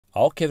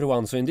Okay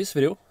everyone, so in this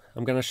video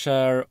I'm gonna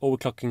share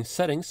overclocking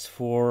settings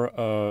for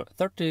a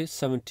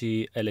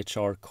 3070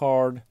 LHR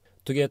card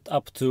to get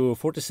up to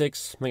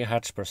 46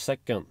 MHz per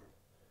second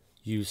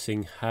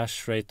using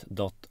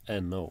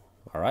hashrate.no.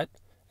 Alright,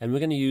 and we're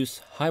gonna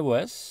use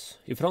HiveOS.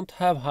 If you don't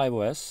have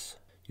HiveOS,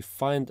 you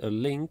find a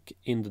link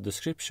in the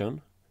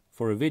description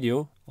for a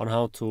video on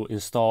how to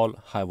install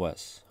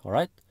HiveOS.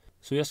 Alright,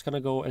 so you're just gonna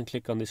go and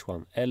click on this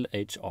one,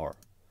 LHR.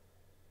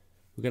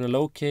 We're gonna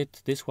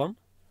locate this one.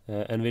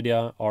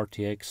 NVIDIA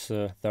RTX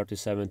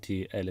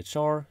 3070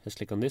 LHR. Let's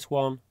click on this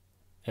one,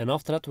 and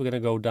after that we're gonna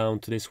go down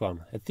to this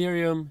one,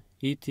 Ethereum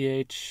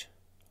ETH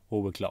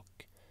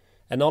Overclock.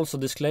 And also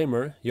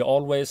disclaimer, you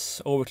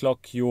always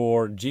overclock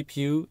your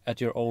GPU at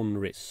your own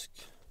risk,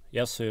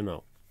 just so you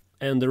know.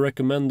 And the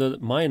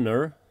recommended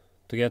miner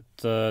to get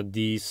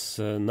these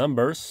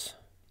numbers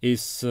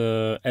is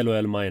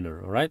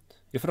LolMiner. Alright,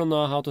 if you don't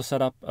know how to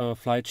set up a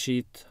flight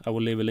sheet, I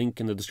will leave a link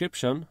in the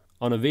description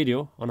on a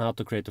video on how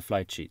to create a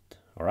flight sheet.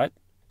 Alright,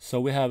 so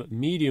we have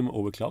medium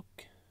overclock,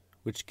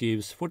 which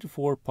gives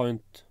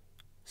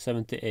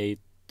 44.78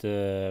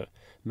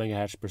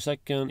 MHz per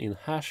second in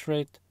hash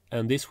rate,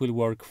 and this will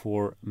work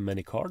for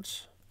many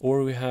cards.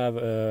 Or we have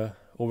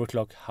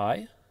overclock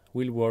high,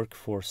 will work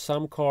for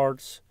some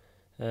cards,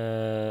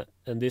 and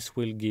this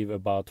will give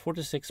about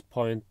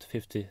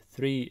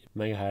 46.53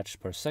 MHz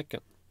per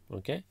second.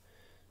 Okay,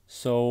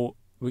 so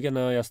we're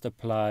gonna just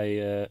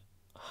apply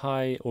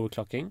high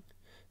overclocking.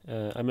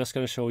 I'm just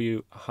going to show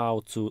you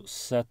how to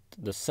set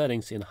the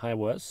settings in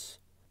HiveOS.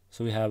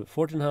 So we have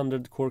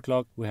 1400 core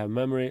clock, we have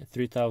memory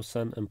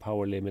 3000 and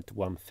power limit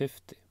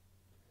 150.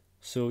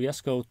 So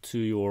just go to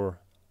your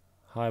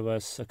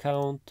HiveOS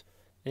account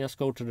and just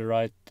go to the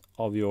right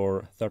of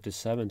your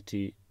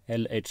 3070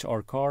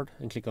 LHR card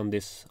and click on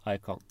this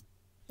icon.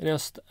 And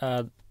just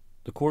add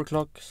the core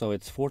clock, so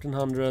it's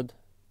 1400.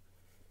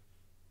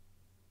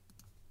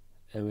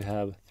 And we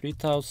have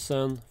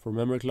 3000 for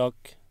memory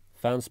clock.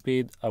 Fan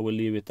speed, I will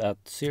leave it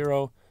at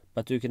 0,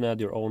 but you can add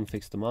your own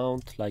fixed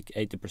amount, like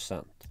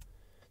 80%,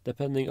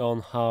 depending on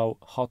how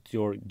hot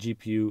your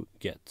GPU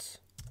gets.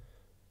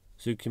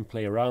 So you can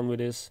play around with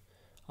this.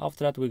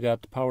 After that we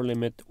got power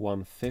limit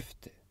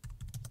 150.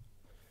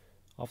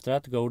 After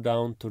that go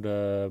down to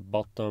the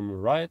bottom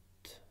right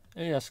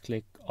and just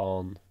click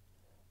on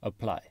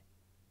apply.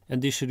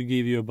 And this should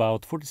give you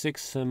about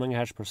 46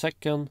 MHz per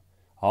second.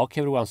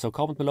 Okay everyone, so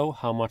comment below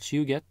how much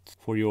you get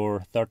for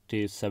your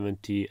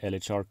 3070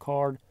 LHR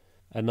card.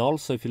 And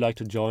also if you'd like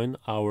to join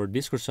our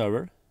Discord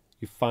server,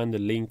 you find the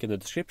link in the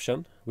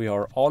description. We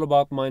are all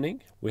about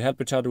mining. We help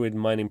each other with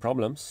mining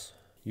problems.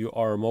 You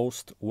are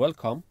most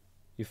welcome.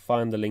 You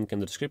find the link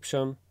in the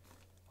description.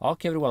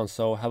 Okay everyone,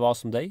 so have an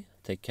awesome day.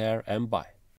 Take care and bye.